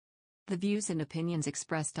The views and opinions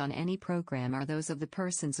expressed on any program are those of the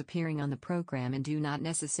persons appearing on the program and do not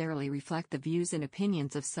necessarily reflect the views and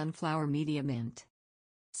opinions of Sunflower Media Mint.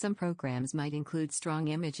 Some programs might include strong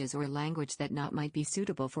images or language that not might be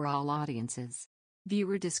suitable for all audiences.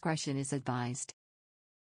 Viewer discretion is advised.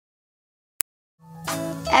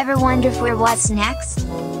 Ever wonder for what's next?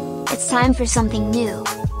 It's time for something new.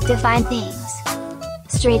 Define things.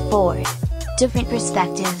 Straightforward. Different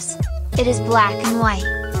perspectives. It is black and white.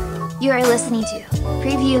 You are listening to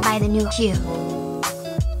PrevHue by the New Q.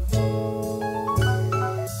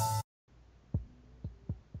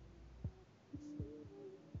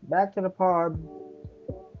 Back to the pod.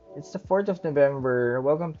 It's the 4th of November.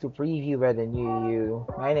 Welcome to Preview by the New You.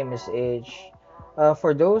 My name is H.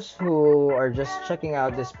 For those who are just checking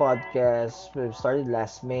out this podcast, we've started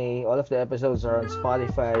last May. All of the episodes are on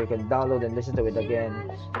Spotify. You can download and listen to it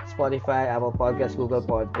again. Spotify, Apple Podcasts, Google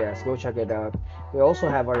Podcasts. Go check it out. We also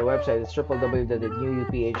have our website. It's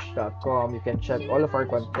www.newuph.com. You can check all of our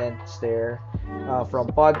contents there. From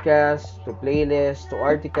podcasts to playlists to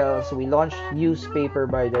articles. We launched newspaper,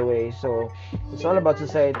 by the way. So it's all about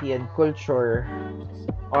society and culture,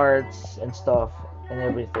 arts and stuff and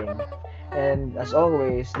everything. And as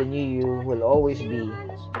always, the new you will always be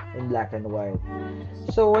in black and white.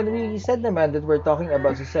 So when we said naman that we're talking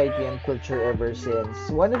about society and culture ever since,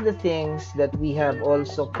 one of the things that we have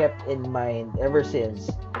also kept in mind ever since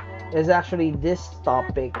is actually this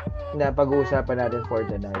topic na pag-uusapan natin for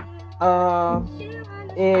tonight.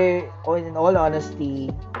 In all honesty,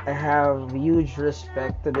 I have huge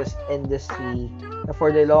respect to this industry na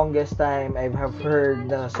for the longest time I have heard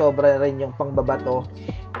na sobra rin yung pangbabato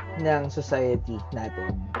ng society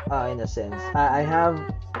natin, in a sense. I have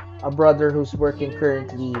a brother who's working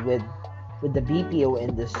currently with the BPO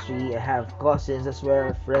industry. I have cousins as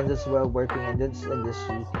well, friends as well working in this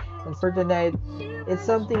industry. And for tonight, it's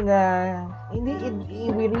something na we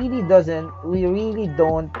really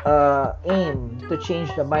don't aim to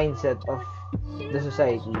change the mindset of the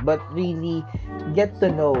society, but really get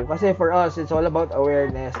to know. Kasi for us, it's all about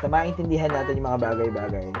awareness na maintindihan natin yung mga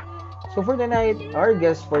bagay-bagay. So for tonight, our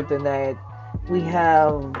guest for tonight, we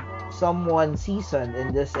have someone seasoned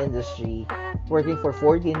in this industry, working for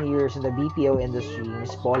 14 years in the BPO industry,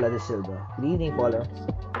 Miss Paula de Silva. Good evening, Paula.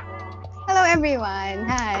 Hello, everyone.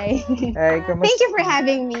 Hi. Hi, Thank you for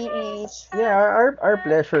having me, H. Yeah, our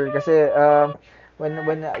pleasure. Kasi when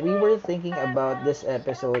we were thinking about this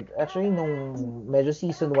episode, actually nung medyo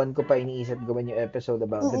season 1 ko pa iniisip gawin yung episode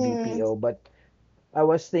about the BPO, but I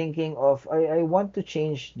was thinking of I want to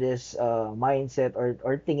change this mindset or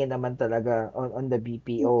tingin naman talaga on the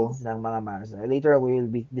BPO ng mga masa. Later we will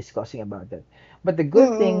be discussing about that. But the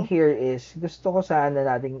good thing here is gusto ko sana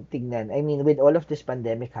nating tingnan. I mean, with all of this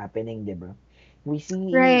pandemic happening, 'di ba? We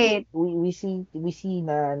see Right. we see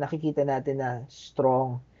na nakikita natin na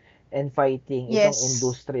strong and fighting itong Yes.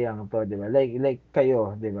 industriyang to, 'di ba? Like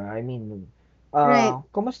kayo, 'di ba? I mean, Right.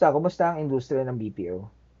 kumusta ang industriya ng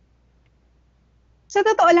BPO? Sa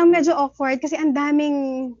totoo lang, medyo awkward kasi ang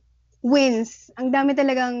daming wins. Ang dami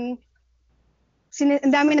talagang,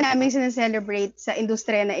 ang dami namin sineselebrate sa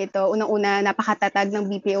industriya na ito. Unang-una, napakatatag ng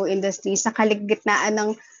BPO industry. Sa kaligitnaan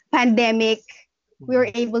ng pandemic, we were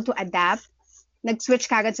able to adapt. Nag-switch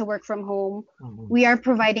kagad sa work from home. We are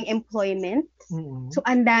providing employment. So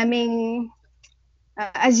ang daming,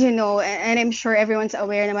 as you know, and I'm sure everyone's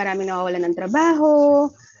aware na maraming nawawalan ng trabaho.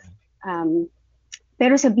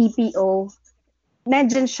 Pero sa BPO,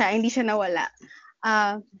 nandyan siya, hindi siya nawala.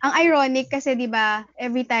 Ang ironic kasi 'di ba,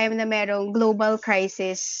 every time na merong global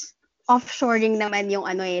crisis, offshoring naman yung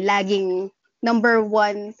laging number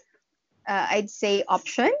one, I'd say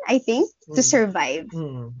option, I think, to survive.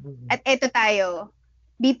 At eto tayo,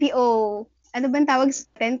 BPO, ano bang tawag sa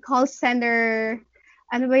atin? Call center,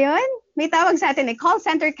 ano ba 'yon? May tawag sa atin call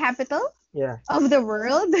center capital of the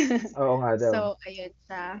world. Oo nga daw. So, ayun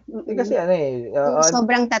siya. Kasi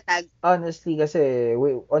sobrang tatag. Honestly, kasi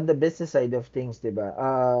on the business side of things, di ba,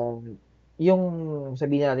 yung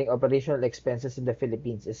sabihin natin operational expenses in the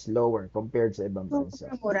Philippines is lower compared sa ibang bansa.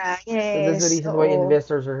 Mura, yes. So that's the reason why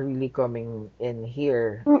investors are really coming in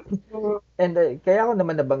here. And kaya ako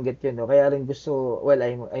naman nabanggit yun, no? Kaya rin gusto, well,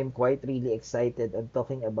 I'm quite really excited on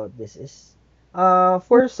talking about this is,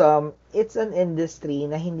 for some, it's an industry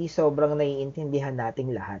na hindi sobrang naiintindihan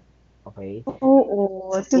nating lahat. Okay?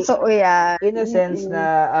 Oo, totoo yan. In a sense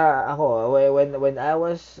na ako, when I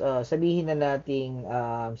was sabihin na nating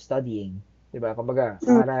studying, 'Di ba? Kumbaga,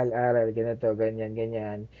 Mm. aral, ganito, ganyan,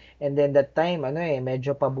 ganyan. And then that time,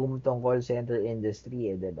 medyo pa-boom tong call center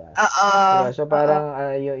industry, 'di ba? Oo. 'Di ba? So Oo. parang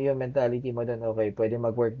yung mentality mo doon, okay, pwede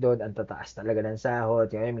mag-work doon, ang tataas talaga ng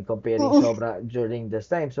sahod, may comparing Mm. sobra during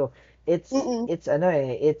this time. So Mm. it's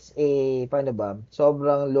a paano ba?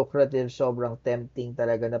 Sobrang lucrative, sobrang tempting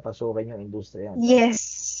talaga na pasukin yung industriya.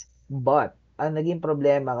 Yes. But ang naging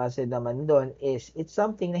problema kasi naman doon is it's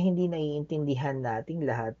something na hindi naiintindihan nating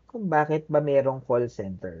lahat kung bakit ba merong call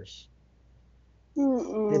centers.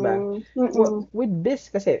 'Di ba? Mm. Mm. With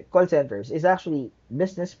this kasi call centers is actually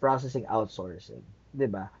business processing outsourcing, 'di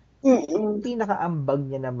ba? Mm. Pinakaambag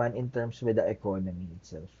niya naman in terms with the economy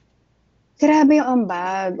itself. Grabe yung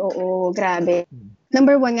ambag. Oo, grabe. Mm.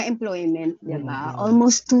 Number one nga, employment, di Mm, ba? mm.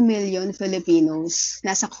 Almost 2 million Filipinos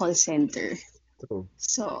nasa call center. True.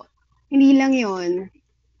 So, hindi lang yun.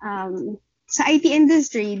 Sa IT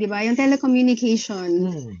industry, di ba? Yung telecommunication,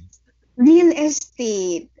 Mm. real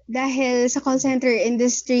estate. Dahil sa call center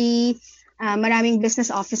industry, maraming business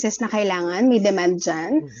offices na kailangan, may demand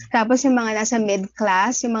dyan. Mm. Tapos yung mga nasa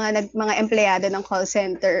mid-class, yung mga empleyado ng call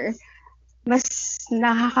center, mas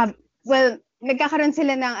nagkakaroon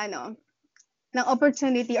sila ng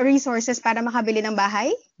opportunity or resources para makabili ng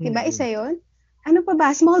bahay. Diba? Mm. Isa yun. Ano pa ba?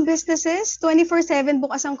 Small businesses, 24/7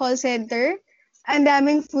 bukas ang call center. Ang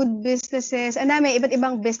daming food businesses, ang daming iba't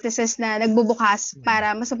ibang businesses na nagbubukas para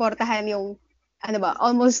masuportahan yung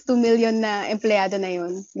almost 2 million na empleyado na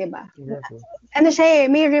yun, 'di ba? Exactly. Ano siya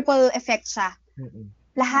may ripple effect siya. Mm.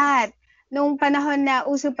 Lahat nung panahon na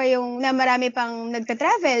uso pa yung na marami pang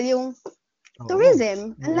nagta-travel, yung Oo.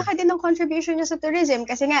 tourism. Ang Mm. laki din ng contribution niya sa tourism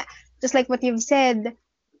kasi nga just like what you've said,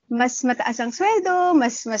 mas mataas ang sweldo,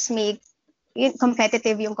 mas may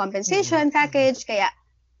competitive yung compensation package, kaya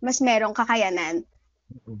mas merong kakayanan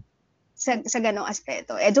Mm. sa ganong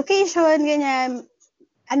aspeto. Education, ganyan,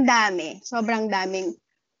 ang dami. Sobrang daming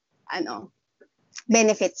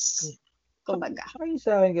benefits, kumbaga, Saka yung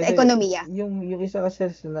sa akin sa kasi, ekonomiya. yung isa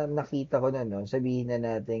kasi na nakita ko na, no, sabihin na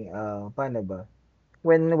natin, paano ba?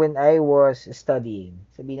 When I was studying,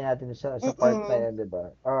 sabihin na natin sa part na Mm-mm. yun, di ba?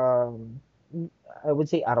 I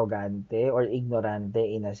would say arrogante or ignorante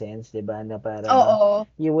in a sense, di ba? Na parang, Oo.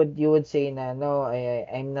 you would say na, no,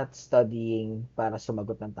 I'm not studying para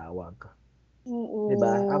sumagot ng tawag. Di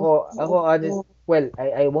ba? Oo. Ako, well,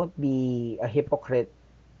 I won't be a hypocrite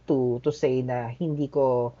to say na hindi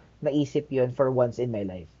ko naisip yon for once in my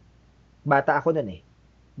life. Bata ako nun eh.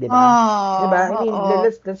 'Di ba? 'Di ba? I mean, Oo.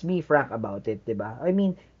 let's be frank about it, 'di ba? I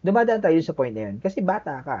mean, dumadaan tayo sa point na 'yun kasi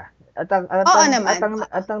bata ka. Oo naman.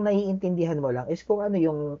 At ang naiintindihan mo lang is kung ano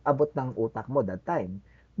yung abot ng utak mo that time.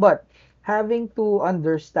 But having to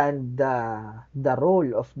understand the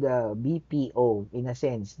role of the BPO in a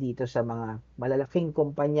sense dito sa mga malalaking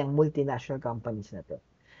kumpanyang multinational companies na to.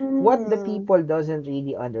 What the Mm. people doesn't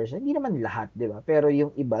really understand, hindi naman lahat, 'di ba? Pero yung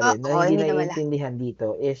iba rin na Oo, hindi hindi naman lahat. naiintindihan dito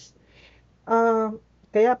is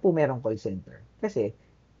kaya po merong call center. Kasi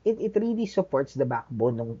it really supports the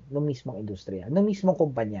backbone ng mismong industriya, ng mismong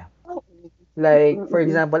kumpanya. Oo. Like, for Mm-mm.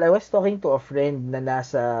 example, I was talking to a friend na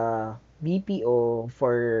nasa BPO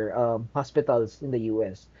for hospitals in the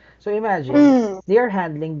US. So imagine, Mm. they are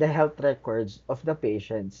handling the health records of the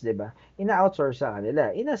patients, 'di ba? Ina-outsource sa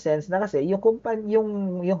kanila. In a sense na kasi yung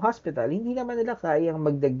hospital, hindi naman nila kayang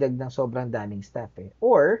magdagdag ng sobrang daming staff eh.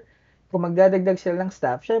 Or kung magdadagdag sila ng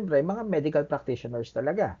staff, syempre mga medical practitioners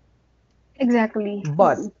talaga. Exactly.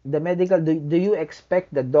 But the medical, do you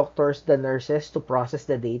expect the doctors, the nurses to process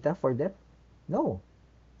the data for them? No.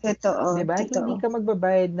 Totoo, 'Di ba? totoo. Hindi ka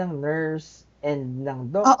magbabayad ng nurse and ng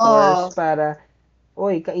doctors Oo. para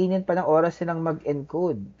kainin pa ng oras silang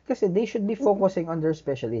mag-encode. Kasi they should be Mm. focusing on their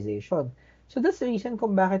specialization. So that's the reason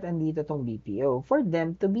kung bakit andito tong BPO. For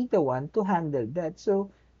them to be the one to handle that. So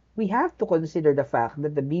we have to consider the fact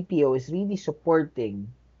that the BPO is really supporting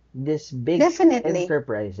these big Definitely.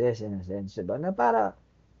 enterprises in a sense. Diba? Na para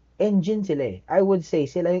engine sila eh. I would say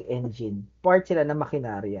sila yung engine. Part sila ng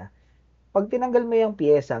makinarya. Pag tinanggal mo yung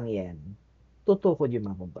piyesang yan, tutukod yung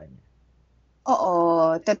mga kumpanya.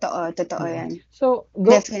 Oo, totoo Mm. 'yan. So,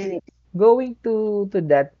 Definitely. going to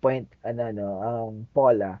that point,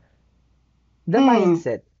 Paula, the Mm.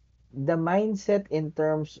 mindset, the mindset in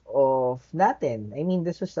terms of natin, I mean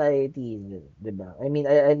the society, 'di ba? I mean,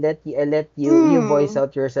 I let you voice Mm.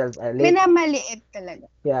 out yourself. Minamaliit talaga.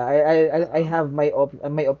 Yeah, I Oo. have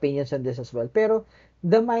my opinions on this as well. Pero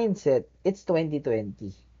the mindset, it's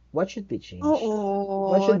 2020. What should be changed?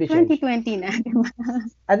 What Oo, should be changed? 2020 na, 'di ba?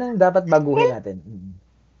 Anong dapat baguhin natin? Mm.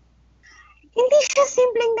 Hindi siya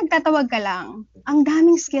simpleng nagtatawag ka lang. Ang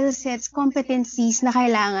daming skill sets, competencies na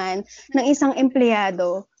kailangan ng isang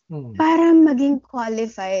empleyado Mm. para maging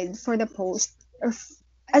qualified for the post or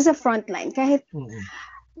as a frontline. Kahit Mm.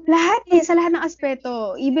 lahat sa lahat ng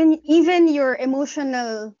aspeto, even your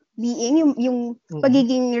emotional being, yung Mm.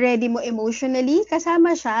 pagiging ready mo emotionally,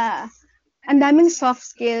 kasama siya. Ang daming soft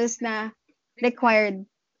skills na required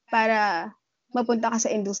para mapunta ka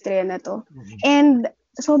sa industriya na to. Mm. And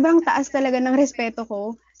sobrang taas talaga ng respeto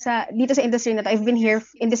ko dito sa industry na to. I've been here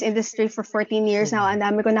in this industry for 14 years now. Ang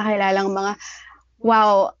dami ko nakilalang mga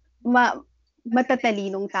wow,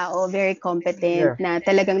 matatalinong tao, very competent Yeah. na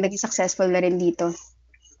talagang naging successful na rin dito.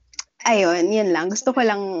 Ayun, yun lang. Gusto ko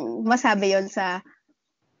lang masabi yon sa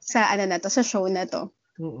ano na to, sa show na to.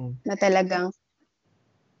 Mm. Na talagang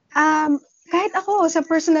kahit ako sa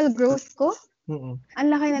personal growth ko, Mm. ang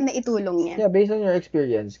laki na naitulong niya. Yeah, based on your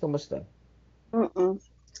experience, kamusta? Mm.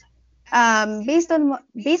 Based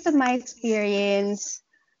on my experience,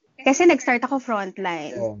 kasi nag-start ako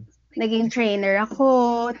frontline. Yeah. Naging trainer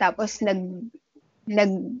ako, tapos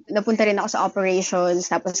napunta rin ako sa operations,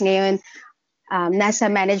 tapos ngayon nasa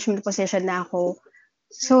management position na ako.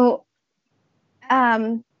 So,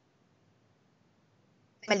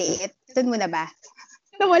 maliit. Doon muna ba?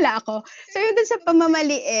 Nawala ako. So, yun dun sa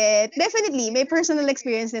pamamaliit, definitely, may personal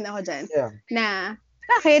experience din ako dyan. Yeah. Na,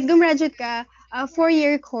 bakit? Gumraduate ka,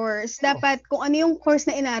 4-year course, dapat kung ano yung course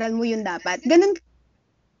na inaral mo, yun dapat. Ganun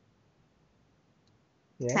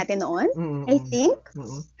Yeah. natin noon, Mm. I think.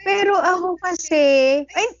 Mm. Pero ako kasi,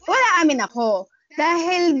 wala amin ako.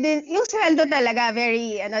 Dahil din, yung sweldo talaga,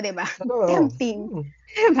 very, diba? Totoo. Tempting. Mm.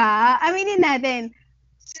 Diba? Aminin natin,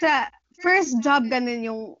 sa first job, ganun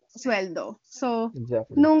yung sweldo. So,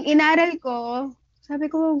 Exactly. nung inaral ko, sabi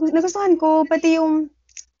ko, nagustuhan ko, pati yung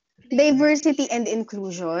diversity and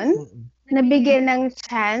inclusion, Mm. nabigyan ng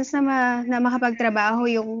chance na makapagtrabaho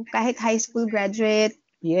yung kahit high school graduate,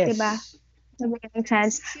 Yes. diba? Nabigyan ng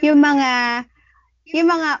chance. Yung mga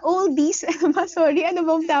oldies, sorry, ano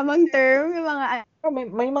bang tamang term? Yung mga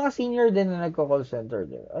May mga senior din na nagko-call center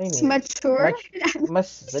din. I mean, mature.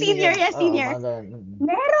 mas Senior, sabihin, yeah, senior. mga ganun.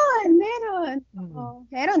 Meron. Oo,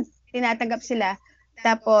 meron. Tinatanggap sila.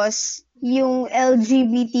 Tapos, yung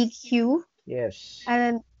LGBTQ, Yes.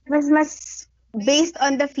 mas based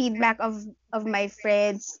on the feedback of my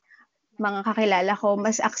friends, mga kakilala ko,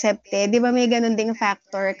 mas accepted. Di ba may ganun ding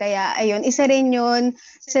factor? Kaya, ayun, isa rin yun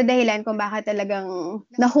sa dahilan kung bakit talagang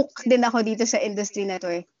nahook din ako dito sa industry na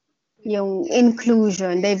to eh. Yung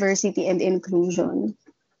inclusion, diversity and inclusion.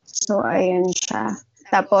 So, ayun siya.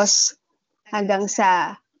 Tapos, hanggang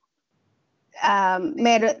sa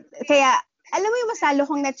kaya alam mo yung masalo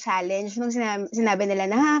kong na-challenge nung sinabi nila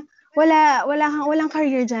na walang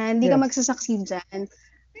career diyan, hindi ka Yeah. magsusucceed diyan.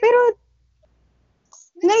 Pero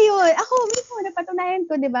ngayon, ako mismo napatunayan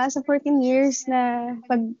ko, 'di ba, sa 14 years na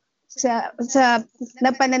sa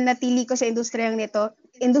napananatili ko sa industriyang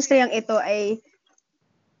ito ay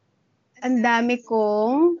ang dami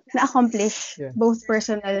kong na-accomplish, Yeah. both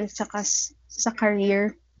personal tsaka sa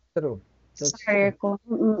career. True. Sa That's career true.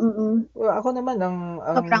 ko. Mm. Well, ako naman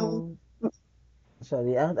Sobrang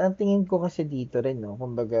sorry, ang tingin ko kasi dito rin, no,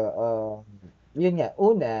 kumbaga, yun nga,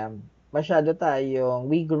 una, masyado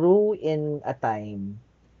we grew in a time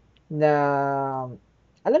na,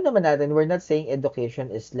 alam naman natin, we're not saying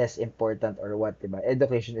education is less important or what, diba?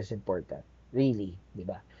 Education is important, really,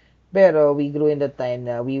 diba? Pero we grew in the time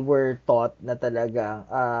na we were taught na talagang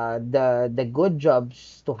the good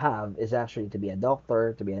jobs to have is actually to be a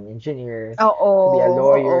doctor, to be an engineer, to be a oo.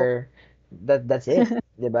 lawyer. That's it,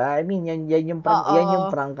 'di ba? I mean, yan yung Oo.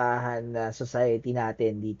 prangkahan na society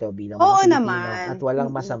natin dito bilang mga Oo Pilipino at naman.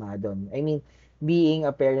 walang masama doon. I mean, being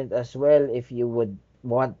a parent as well, if you would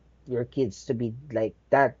want your kids to be like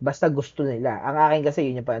that, basta gusto nila. Ang akin kasi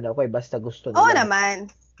yun yung paano ko, basta gusto Oo nila. naman.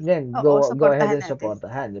 Then, Oo, go ahead suportahan and natin.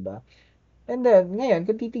 supportahan, di ba? And then, ngayon,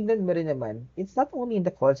 kung titignan mo rin naman, it's not only in the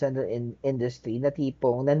call center industry na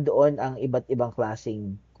tipong nandoon ang iba't ibang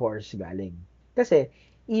klaseng course galing. Kasi,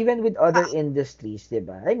 even with other industries, di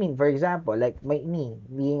ba? I mean, for example, like me,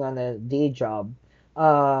 being on a day job,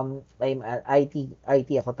 I'm at IT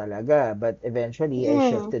ako talaga, but eventually I Mm.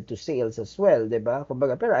 shifted to sales as well, di ba?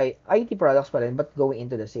 Kumbaga, pero IT products pa rin, but going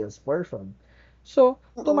into the sales portion. So,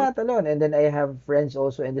 Mm. tumatalon. And then I have friends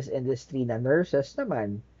also in this industry na nurses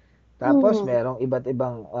naman. Tapos, Mm. merong iba't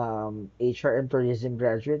ibang HR and tourism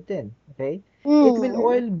graduate din. Okay? Mm.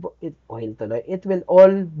 It will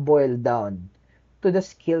all boil down to the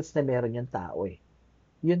skills na meron yung tao eh.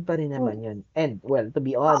 Yun pa rin naman Mm. yun. And, well, to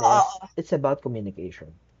be Oo. honest, it's about communication.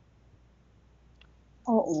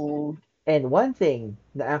 Oo. And one thing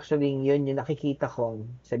na actually yun yung nakikita kong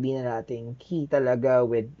sabihin na natin key talaga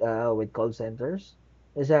with call centers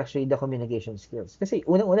is actually the communication skills. Kasi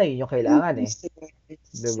unang-una yun yung kailangan eh, 'di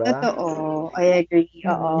Yes. ba? Totoo. I agree.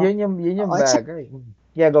 Oo. Yun yung Oo. bagay.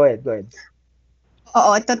 Yeah, go ahead, go ahead.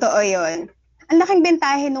 Oo, totoo yun. Ang laking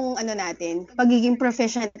bentahe nung ano natin, pagiging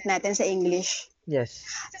proficient natin sa English. Yes.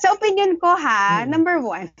 Sa opinion ko ha, Mm. number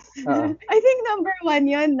one. Oo. I think number one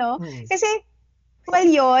yun, no? Mm. Kasi, well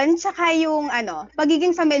yun, tsaka yung ano,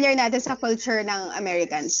 pagiging familiar natin sa culture ng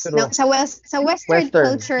Americans, True. sa Western Western.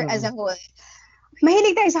 culture as a whole.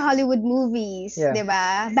 Mahilig tayo sa Hollywood movies, Yeah. di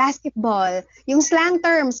ba? Basketball, yung slang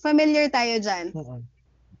terms, familiar tayo dyan. Mm.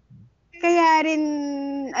 Kaya rin,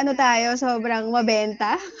 ano tayo, sobrang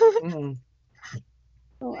mabenta. Mm.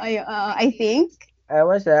 So, I think. I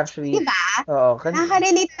was actually, Diba? oo,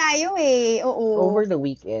 Nakaka-relate tayo eh. Oo. over the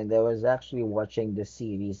weekend, I was actually watching the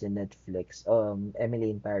series in Netflix,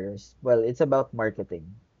 Emily in Paris. Well, it's about marketing.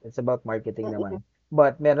 It's about marketing naman.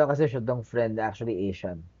 But meron kasi siya dong friend actually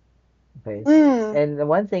Asian. Okay? Mm. And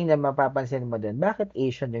one thing na mapapansin mo din, bakit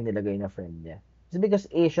Asian yung nilagay na friend niya? It's because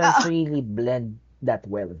Asians Oo. really blend that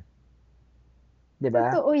well. 'Di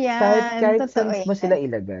ba? Totoo Kahit yan. kahit Totoo saan mo yan. sila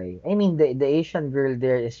ilagay. I mean, the Asian girl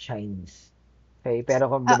there is Chinese. Okay, pero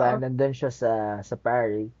kung 'di ba, Oo. nandun siya sa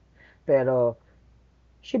Paris, pero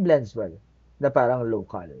she blends well na parang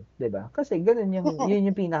local, 'di ba? Kasi ganun yung Mm-mm. yun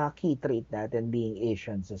yung pinaka key trait natin being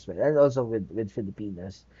Asians as well and also with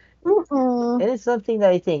Filipinos. Mm-mm. And it's something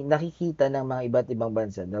that I think nakikita ng mga iba't ibang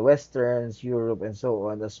bansa, the Westerns, Europe, and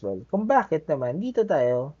so on as well. Kung bakit naman dito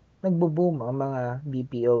tayo nagbo-boom ang mga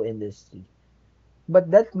BPO industry.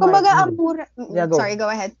 But that might, Kumbaga, ang mura. yeah, go. Sorry, go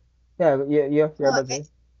ahead. Yeah, you're No, about to say?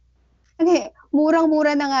 okay,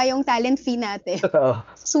 murang-mura na nga yung talent fee natin. Oo,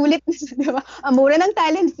 Sulit na, di ba? Ang mura ng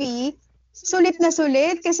talent fee, sulit na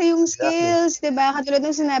sulit kasi yung exactly. skills, di ba? Katulad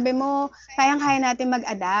ng sinabi mo, kayang-kaya natin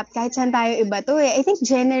mag-adapt kahit saan tayo iba to eh. I think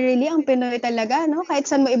generally, ang Pinoy talaga, no? Kahit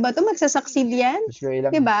saan mo iba to, magsasucceed yan. Let's go,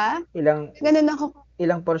 Di ba? ilang, Ganun ako.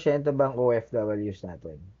 ilang porsyento bang OFWs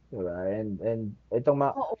natin? Diba? And itong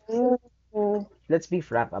mga, Oo. let's be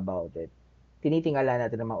frank about it. Tinitingala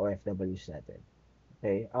natin ang mga OFWs natin.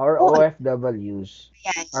 Okay? Our Oo. OFWs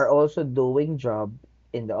Yan. are also doing job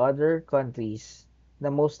in the other countries na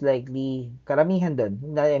most likely, karamihan doon,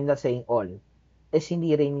 I'm not saying all, is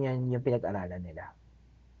hindi rin yan yung pinag-aralan nila.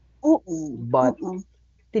 Oo. But, Oo.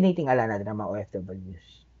 tinitingala natin ang mga OFWs.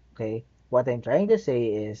 Okay? What I'm trying to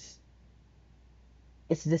say is,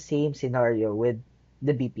 it's the same scenario with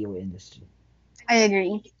the BPO industry. I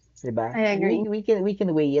agree. Diba? I agree. We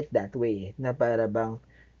can weigh it that way na para bang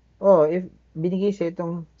if binigay sa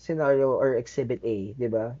itong scenario or exhibit A, 'di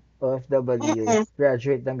ba? OFW, Mm-mm.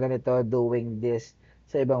 graduate ng ganito, doing this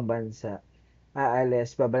sa ibang bansa.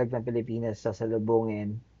 Aalis, babalik ng Pilipinas,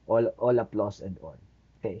 sasalubungin, all applause and all.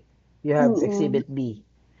 Okay. You have Mm-mm. exhibit B,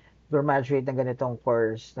 graduate ng ganitong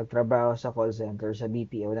course, nagtrabaho sa call center, sa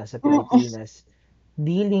BPO, nasa Mm-mm. Pilipinas,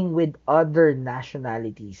 dealing with other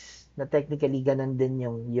nationalities na technically ganun din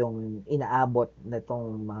yung inaabot na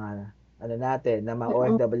tong mga ano natin, na mga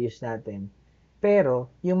Mm-mm. OFWs natin. Pero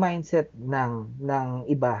yung mindset ng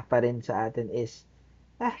iba pa rin sa atin is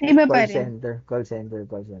Iba pa call rin. center, call center,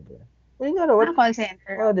 call center. Well, you know what? Call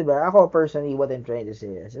center. Oh, diba? Ako personally, what I'm trying to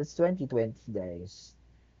say is, it's 2020, guys.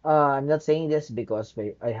 I'm not saying this because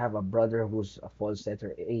I have a brother who's a call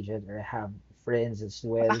center agent, or I have friends as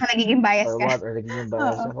well, Baka nagiging bias or ka. what, or naging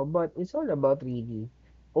bias Oo. ako. But it's all about really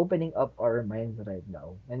opening up our minds right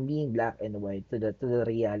now and being black and white to the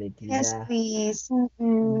reality Yes, na please.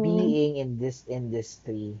 Mm-mm. being in this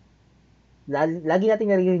industry, lagi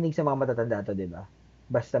nating naririnig sa mga matatanda to, di ba?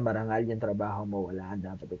 Basta marangal yung trabaho mo, wala kang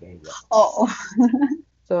dapat ikahiya. Oo.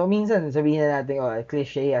 So, minsan, sabihin na natin,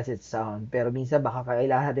 cliche as it sound, pero minsan baka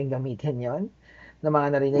kailangan natin gamitin yon na mga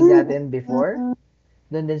narinig natin before, Mm-mm.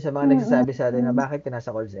 doon din sa mga nagsasabi sa atin na Mm-mm. bakit ka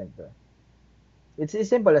nasa call center. It's as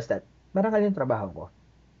simple as that. Marangal yung trabaho ko.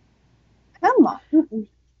 Tama. Mm-mm.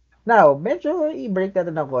 Now, medyo i-break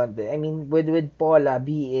natin ng konti. I mean, with Paula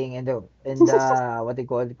being in the what they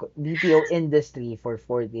call BPO industry for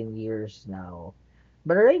 14 years now.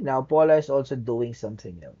 But right now, Paula is also doing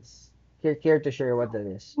something else. Care to share what that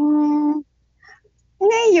is? Mm,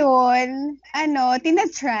 Ngayon,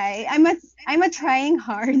 tinatry. I'm a trying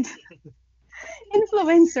hard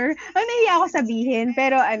influencer. Nahiya ako sabihin,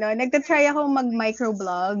 pero nagtatry ako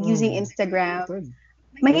mag-microblog using Mm, Instagram. good.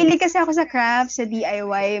 Mahilig kasi ako sa craft, sa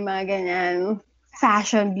DIY, mga ganyan,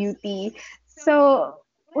 fashion, beauty. So,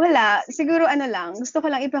 wala. Siguro lang, gusto ko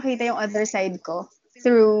lang ipakita yung other side ko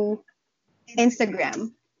through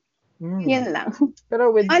Instagram. Mm. Yan lang. Pero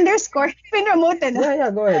with Underscore, pinromote na.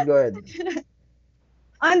 yeah, go ahead.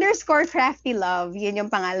 Underscore crafty love. Yun yung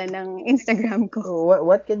pangalan ng Instagram ko. So,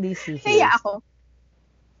 what can they see Kaya here? ako.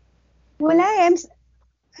 Wala eh.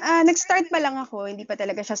 Nag-start pa lang ako, hindi pa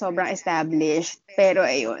talaga siya sobrang established. Pero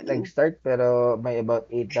ayun. Nag-start pero may about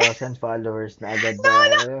 8,000 followers na agad No, ba?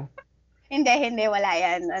 no. Hindi, wala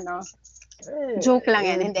yan. Joke lang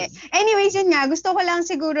yan, hindi. Eh, Anyways, yun nga, gusto ko lang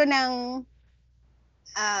siguro ng,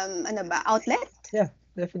 outlet yeah,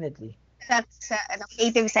 definitely. sa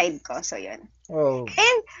creative side ko. So, yun. Oh,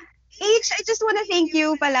 And, H, I just want to thank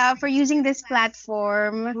you pala for using this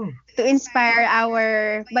platform to inspire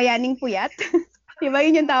our bayaning puyat. Diba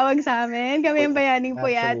yun yung tawag sa amin? Kami yung bayaning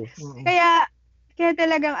puyat. actually. Kaya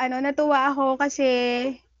talagang natuwa ako kasi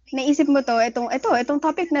naisip mo to, itong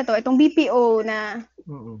topic na to, itong BPO na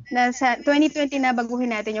sa 2020 na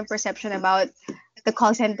baguhin natin yung perception about the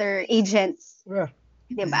call center agents. Yeah.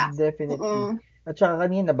 Diba? Definitely. At saka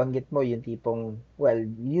kanina nabanggit mo yung tipong, well,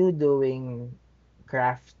 you doing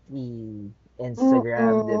crafty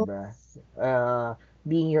Instagram, diba?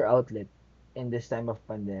 Being your outlet in this time of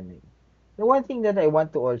pandemic. The one thing that I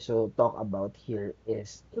want to also talk about here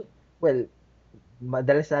is, well,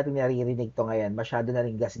 madalas natin naririnig to ngayon, masyado na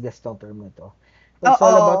rin gas-gas tong term na to. But it's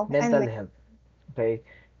all about mental health. Okay?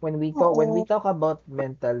 When we talk about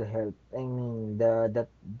mental health, I mean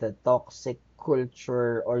the toxic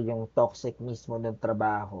culture or yung toxic mismo ng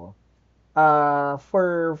trabaho.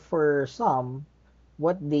 For some,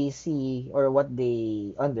 what they see or what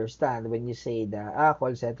they understand when you say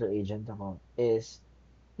call center agent ako is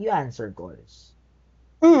you answer calls.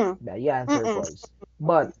 Yeah, you answer calls.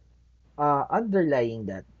 But underlying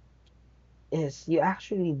that is you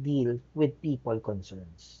actually deal with people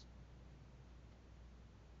concerns.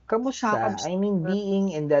 Kamusta? I mean,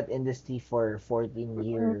 being in that industry for 14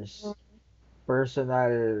 years,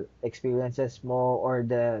 personal experiences mo or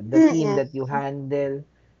the team that you handle,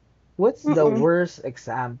 what's the worst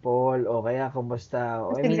example o kaya kumusta?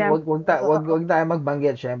 I mean, wag tayo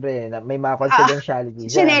magbanggit syempre, may mga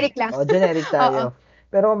confidentiality dyan. Generic lang. O generic tayo.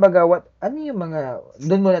 Pero kumbaga, ano yung mga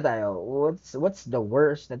doon muna tayo. What's the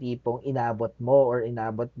worst na tipong inabot mo or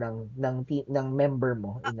inabot ng member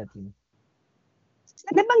mo in the team?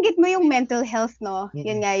 Nabanggit mo yung mental health, no?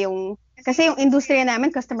 Yun nga kasi yung industriya namin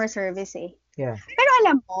customer service eh. Yeah. Pero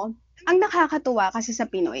alam mo, ang nakakatuwa kasi sa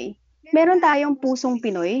Pinoy, meron tayong pusong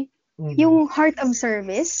Pinoy, yung heart of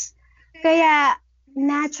service. Kaya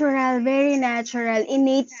natural, very natural,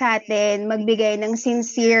 innate sa atin magbigay ng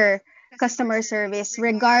sincere customer service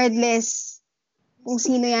regardless kung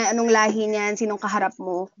sino yan, anong lahi niyan, sinong kaharap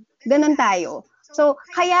mo. Ganon tayo. So,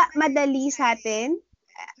 kaya madali tayong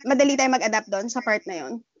mag-adapt doon sa part na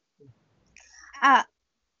yun.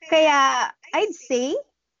 Kaya I'd say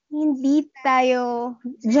hindi tayo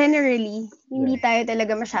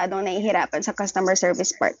talaga masyadong nahihirapan sa customer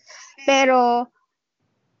service part. Pero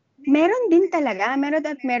meron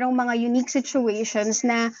merong mga unique situations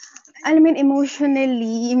na alam mo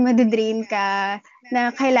emotionally madidrain ka na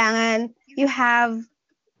kailangan you have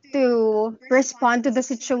to respond to the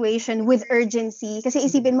situation with urgency. Kasi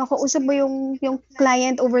isipin mo, kausap mo yung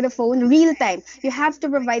client over the phone, real time. You have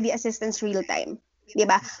to provide the assistance real time.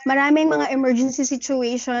 Diba? Maraming mga emergency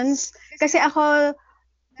situations. Kasi ako,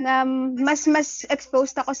 mas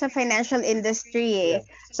exposed ako sa financial industry eh.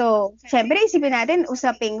 So, syempre isipin natin,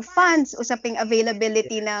 usaping funds, usaping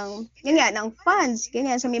availability ng funds,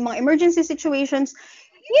 ganyan. So, may mga emergency situations.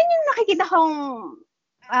 Yun yung nakikita kong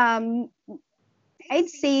I'd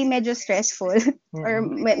say medyo stressful or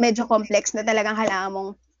medyo complex na talagang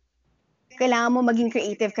kailangan mo maging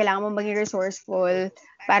creative, kailangan mo maging resourceful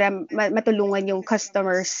para matulungan yung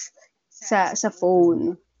customers sa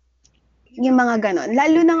phone. Yung mga ganon.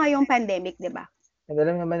 Lalo na ngayong pandemic, di ba?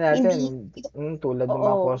 Alam naman natin, tulad ng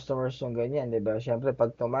mga customers yung ganyan, di ba? Siyempre,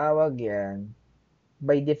 pag tumawag yan,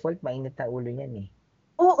 by default, mainit na ulo yan eh.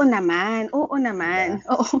 Oo naman.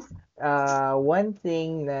 Diba? Oo. One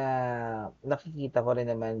thing na nakikita ko rin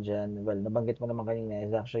naman dyan, well, nabanggit mo naman kanina,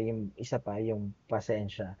 is actually yung isa pa, yung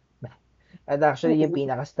pasensya. At actually, yung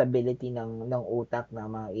pinaka-stability ng utak ng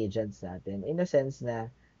mga agents natin. In a sense na,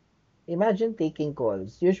 imagine taking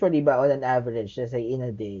calls. Usually ba, on an average, let's say in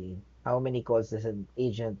a day, how many calls does an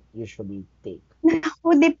agent usually take?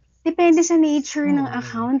 Naku, depende sa nature ng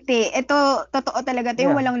account eh. Ito, totoo talaga ito,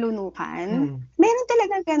 yung walang lunukan. Meron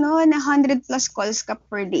talaga gano'n na 100 plus calls ka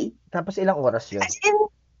per day. Tapos ilang oras yun? As in,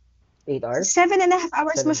 8 hours? 7.5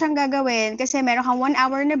 hours mo siyang gagawin kasi meron kang 1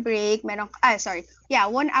 hour na break, 1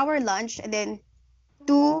 hour lunch, and then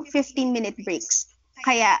 2 15-minute breaks.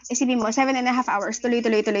 Kaya, isipin mo, 7.5 hours, tuloy.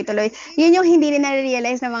 Yun yung hindi na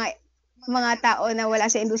realize ng mga tao na wala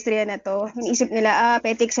sa industriya na to. Iniisip nila,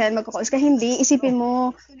 petics yan, magkakals ka. Hindi, isipin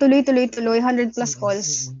mo, tuloy, 100 plus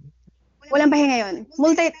calls. Walang pahinga yun.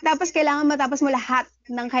 Tapos kailangan matapos mo lahat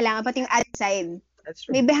ng kailangan, pati yung ad side. That's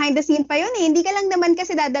May true. behind the scene pa yun eh. Hindi ka lang naman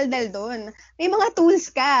kasi dadaldal doon. May mga tools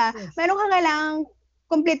ka. Yes. Meron ka kailangang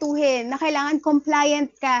kumpletuhin na kailangan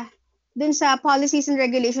compliant ka dun sa policies and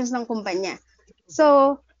regulations ng kumpanya.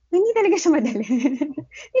 So, hindi talaga siya madali.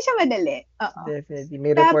 Hindi siya madali. Oo. Definitely.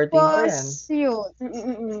 May reporting pa Tapos, yan. yun.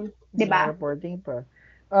 May Diba? reporting pa.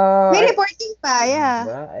 May I, reporting pa, yeah.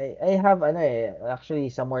 diba? I have, actually,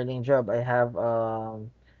 sa morning job, I have,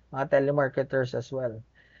 mga telemarketers as well.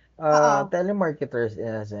 Oo. Telemarketers,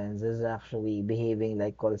 in a sense, is actually behaving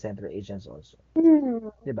like call center agents also.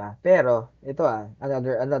 Hmm. 'Di ba? Pero, ito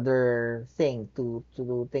another thing to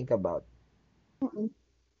think about. Mm-mm.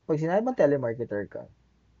 Pag sinabi mong telemarketer ka,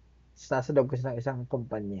 nasa loob kasi ng isang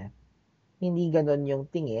kumpanya, hindi ganon yung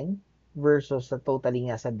tingin versus sa totally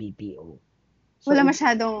nga sa BPO. So, Wala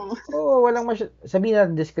masyadong... walang sabihin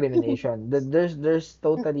natin discrimination. There's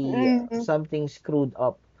totally Mm. something screwed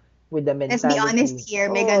up with the Let's be honest mentality. here,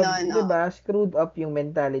 may ganon. 'Di ba? Screwed up yung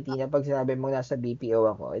mentality na pag sinabi mo nasa BPO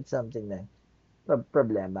ako, it's something na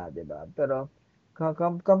problema, 'di ba? Pero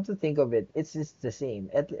come to think of it, it's the same.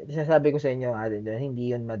 At sinasabi ko sa inyo nga din,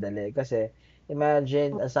 hindi yun madali kasi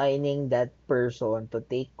imagine assigning that person to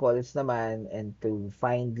take calls naman and to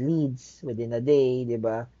find leads within a day, 'di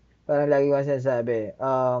ba? Parang lagi ko sinasabi,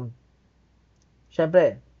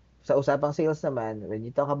 syempre, sa usapang sales naman, when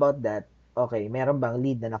you talk about that, okay, meron bang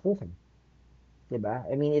lead na nakuha? 'Di ba?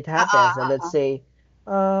 I mean, it Oo, happens na let's oo. say,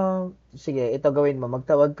 sige, ito gawin mo,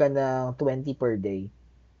 magtawag ka ng 20 per day.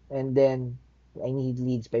 And then I need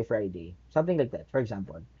leads by Friday. Something like that, for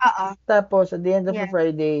example. Oo. Tapos, at the end of the Yeah.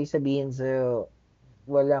 Friday, sabihin sa'yo,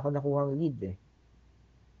 wala akong nakuhang lead eh.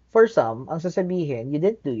 For some, ang sasabihin, you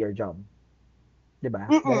didn't do your job. 'Di ba?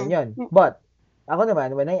 Ganun Mm-mm. yun. But, ako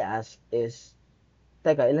naman, when I ask is,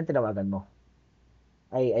 teka, ilan tinawagan mo?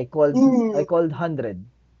 I Mm. called 100,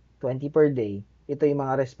 20 per day. Ito yung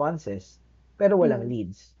mga responses, pero walang Mm.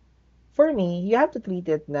 leads. For me, you have to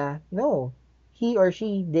treat it na, no, he or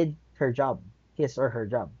she did her job, his or her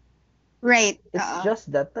job. Right. It's Oo.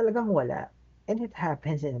 just that talagang wala. And it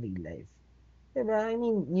happens in real life. Diba? I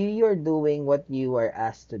mean, you're doing what you are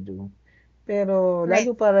asked to do. Pero, Right.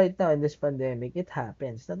 lalo pa right now in this pandemic, it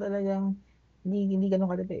happens na talagang hindi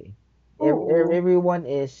ganun kalala eh. Oo. Everyone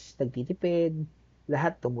is nagtitipid,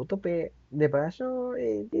 lahat tumutupi, 'di ba? So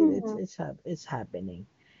Mm. it's happening.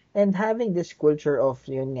 And having this culture of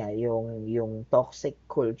yun nga, yung toxic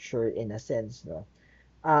culture in a sense, no.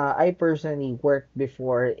 I personally worked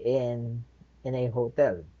before in a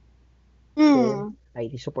hotel. Okay? Mm.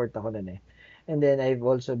 IT support ako nun eh. And then I've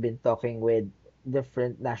also been talking with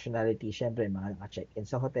different nationality. Syempre, mga naka-check-in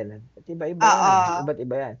sa hotel. At iba-iba yan. Oo. Iba't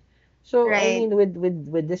iba yan. So, I Right. mean,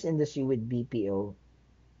 with this industry, with BPO,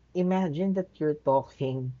 imagine that you're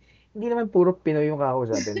talking, hindi naman puro Pinoy yung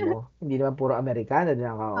kakausapin mo. Hindi naman puro Amerikano din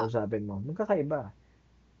ang kakausapin mo. Magkakaiba.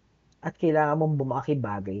 At kailangan mong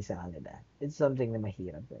bumakibagay sa kanila. It's something na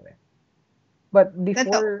mahirap. But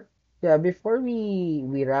Totoo. before we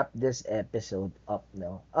wrap this episode up,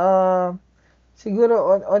 no.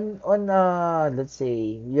 Siguro on let's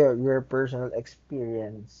say your personal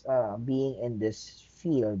experience being in this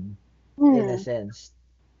field in a Mm. sense.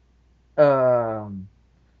 Um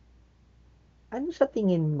ano sa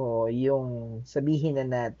tingin mo yung sabihin na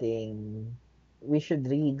nating we should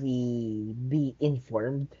really be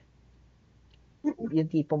informed? Mm. Yung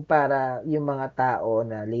tipong para yung mga tao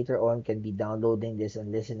na later on can be downloading this and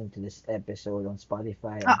listening to this episode on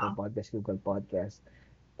Spotify, Apple Oo. Podcast, Google Podcast,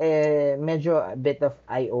 medyo a bit of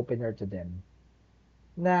eye-opener to them.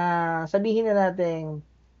 Na sabihin na natin,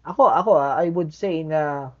 I would say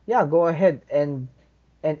na, yeah, go ahead and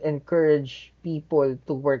encourage people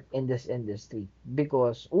to work in this industry.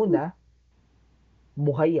 Because, una,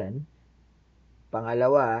 buhay yan.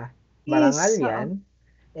 Pangalawa, marangal Yes. Oo. yan.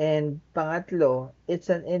 And pangatlo, it's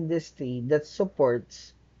an industry that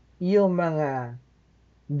supports yung mga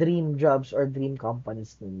dream jobs or dream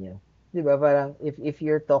companies ninyo. 'Di ba? Parang if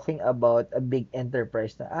you're talking about a big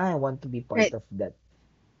enterprise na I want to be part Right. of that.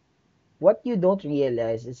 What you don't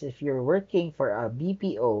realize is if you're working for a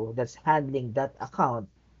BPO that's handling that account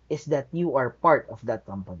is that you are part of that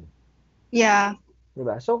company. Yeah. 'Di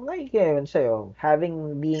ba? So, ngayon sa'yo,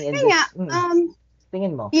 having being in Kaya nga, this,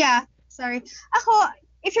 tingin mo? yeah, sorry. Ako,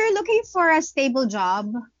 if you're looking for a stable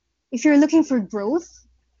job, if you're looking for growth,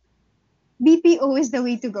 BPO is the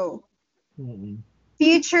way to go. Mm-mm.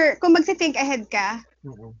 Future, kung magsi-think ahead ka,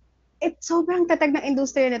 Mm-mm. sobrang tatag ng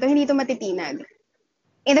industriya na to, hindi to matitinag.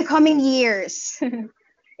 In the coming years.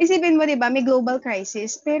 Isipin mo, di ba, may global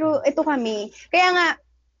crisis, pero ito kami. Kaya nga,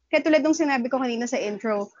 katulad nung sinabi ko kanina sa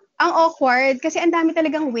intro, ang awkward kasi ang dami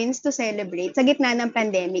talagang wins to celebrate sa gitna ng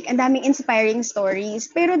pandemic. Ang daming inspiring stories.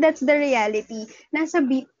 Pero that's the reality.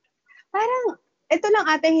 Parang, ito lang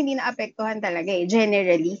ata hindi naapektuhan talaga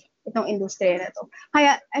generally, itong industriya na to.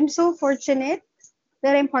 Kaya, I'm so fortunate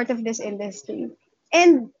that I'm part of this industry.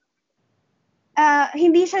 And,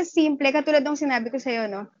 hindi siya simple. Katulad ng sinabi ko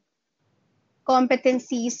sa'yo, no?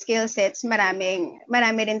 Competency, skill sets, marami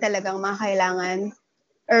rin talagang mga kailangan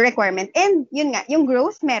or requirement. And, yun nga, yung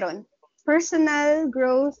growth, meron. Personal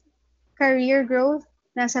growth, career growth,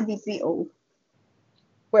 nasa BPO.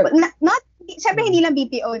 Well, Siyempre, hindi lang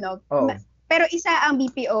BPO, no? Oh. Pero isa ang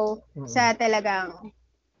BPO sa talagang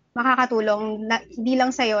makakatulong, hindi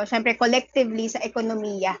lang sa'yo, siyempre, collectively sa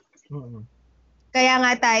ekonomiya. Kaya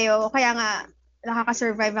nga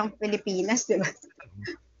nakaka-survive ang Pilipinas, di ba?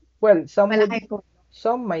 Well, some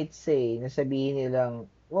might say, na sabihin nilang,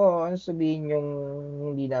 ano sabihin yung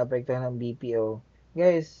hindi naapektuhan ng BPO?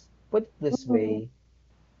 Guys, put it this way,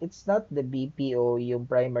 it's not the BPO yung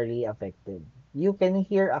primarily affected. You can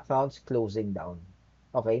hear accounts closing down.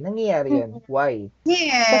 Okay? Nangyayari yun. Why?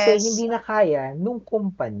 Yes. Kasi hindi na kaya nung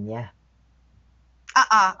kumpanya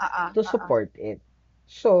to support it.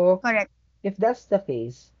 So, correct. If that's the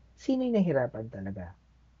case, sino yung nahirapan talaga?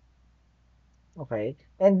 Okay?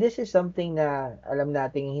 And this is something na alam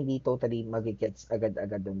nating hindi totally magigets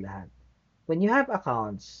agad-agad ng lahat. When you have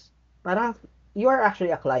accounts, parang you are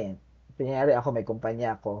actually a client. Kunyari ako, may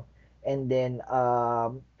kumpanya ako, and then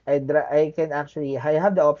I have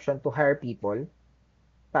the option to hire people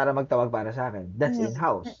para magtawag para sa akin. That's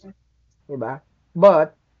in-house. Diba?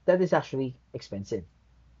 But, that is actually expensive.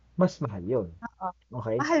 Mas mahal yun.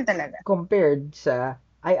 Okay? Mahal talaga. Compared sa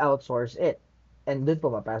I outsource it. And doon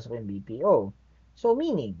pumapasok yung BPO. So,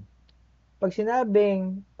 meaning, pag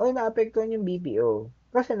sinabing, naapektuhan yung BPO,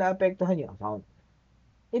 kasi naapektuhan yung account.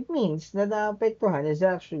 It means na naapektuhan is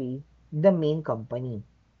actually the main company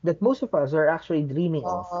that most of us are actually dreaming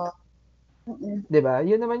of. Diba?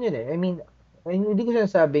 Yun naman yun eh. I mean, hindi ko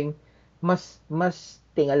sinasabing mas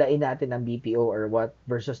tingalain natin ang BPO or what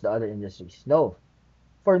versus the other industries. No.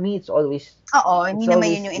 For me, it's always hindi naman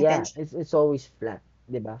yun yung intention. It's always flat,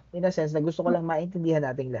 'di ba? In a sense na gusto ko lang maintindihan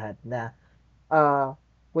nating lahat na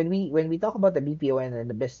when we talk about the BPO and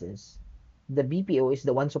the business, the BPO is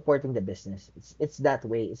the one supporting the business. It's that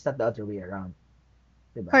way. It's not the other way around.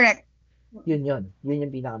 'Di ba? Correct. Yun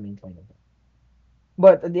yung pinaka main point of it.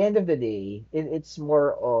 But at the end of the day, it's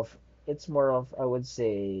more of I would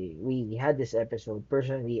say we had this episode.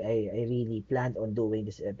 Personally, I really planned on doing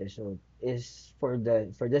this episode is for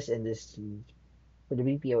this industry, for the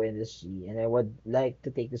BPO industry, and I would like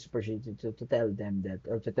to take this opportunity to tell them that,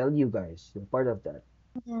 or to tell you guys, you're part of that.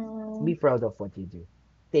 Be proud of what you do.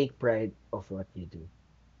 Take pride of what you do.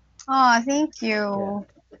 Thank you. Yeah.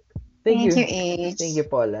 Thank you, H. Thank you,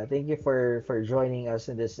 Paula. Thank you for joining us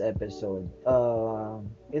in this episode.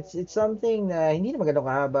 It's something na hindi naman ganun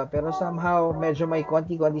kahaba, pero somehow medyo may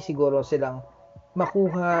konti-konti siguro silang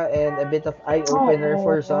makuha and a bit of eye-opener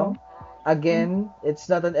for some. Again, it's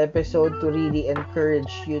not an episode to really encourage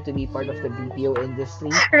you to be part of the BPO industry.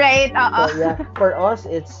 Right, So, yeah, for us,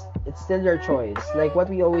 it's still your choice. Like what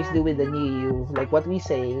we always do with the new you, like what we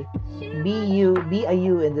say, be a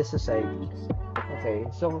you in this society. Okay,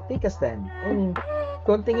 so take a stand. I mean,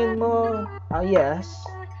 kung tingin mo yes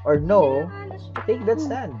or no, take that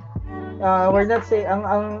stand. We're not saying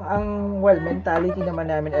mentality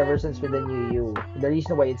naman namin ever since with the new you. The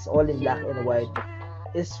reason why it's all in black and white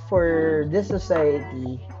is for this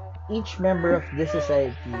society, each member of this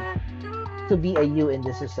society to be a you in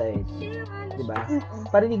this society. Diba?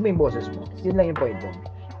 Parinig mo yung boses mo. Yun lang yung point doon.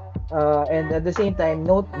 And at the same time,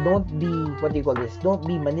 don't be, don't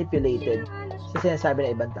be manipulated sa sinasabi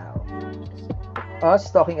ng ibang tao. Us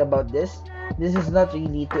talking about this is not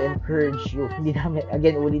really to encourage you. Hindi namin,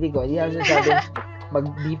 again, ulitin ko, hindi namin sinasabing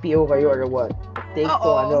mag-BPO kayo or what. Take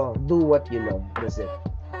do what you love. That's it.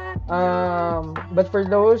 But for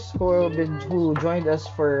those who joined us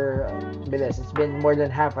for bilis, it's been more than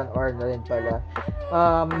half an hour na rin pala.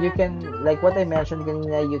 You can, like what I mentioned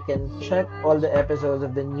kanina, you can check all the episodes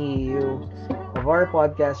of the new of our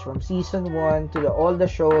podcast from season 1 to all the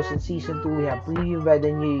shows in season 2. We have PrevHue by the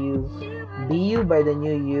new you, BU by the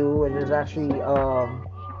new you, and there's actually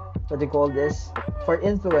what they call this for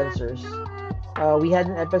influencers. We had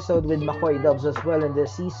an episode with McCoy Dubs as well in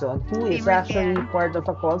this season, who is actually part of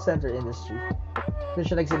a call center industry. Doon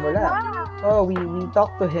siya nagsimula. Oh, we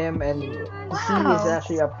talked to him, and he is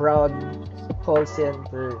actually a proud call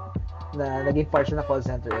center na naging part siya ng call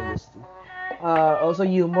center industry. Also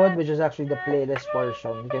UMod, which is actually the playlist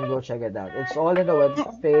portion. You can go check it out. It's all in the web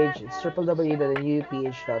page. It's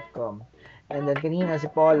www.uph.com. And then kanina si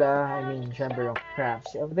Paula, I mean, syempre yung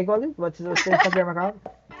crafts. What they call it? What's the Instagram account?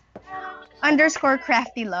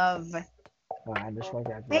 _crafty love. Underscore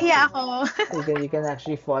crafts. Nahiya ako. You can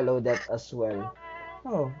actually follow that as well.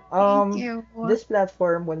 Oh, Thank you. this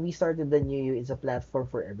platform, when we started the New You, is a platform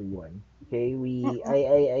for everyone. Okay,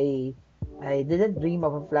 I didn't dream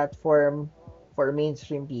of a platform for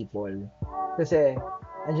mainstream people. Kasi,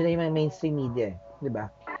 andyan na yung mainstream media, di ba?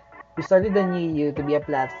 We started the New You to be a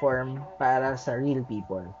platform para sa real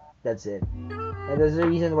people. That's it. And that's the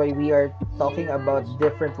reason why we are talking about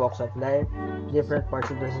different walks of life, different parts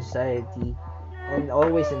of the society, and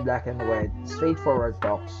always in black and white, straightforward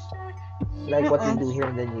talks. Like what we do here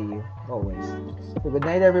in the New You, always. So good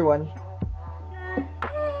night, everyone.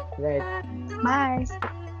 Good night. Bye.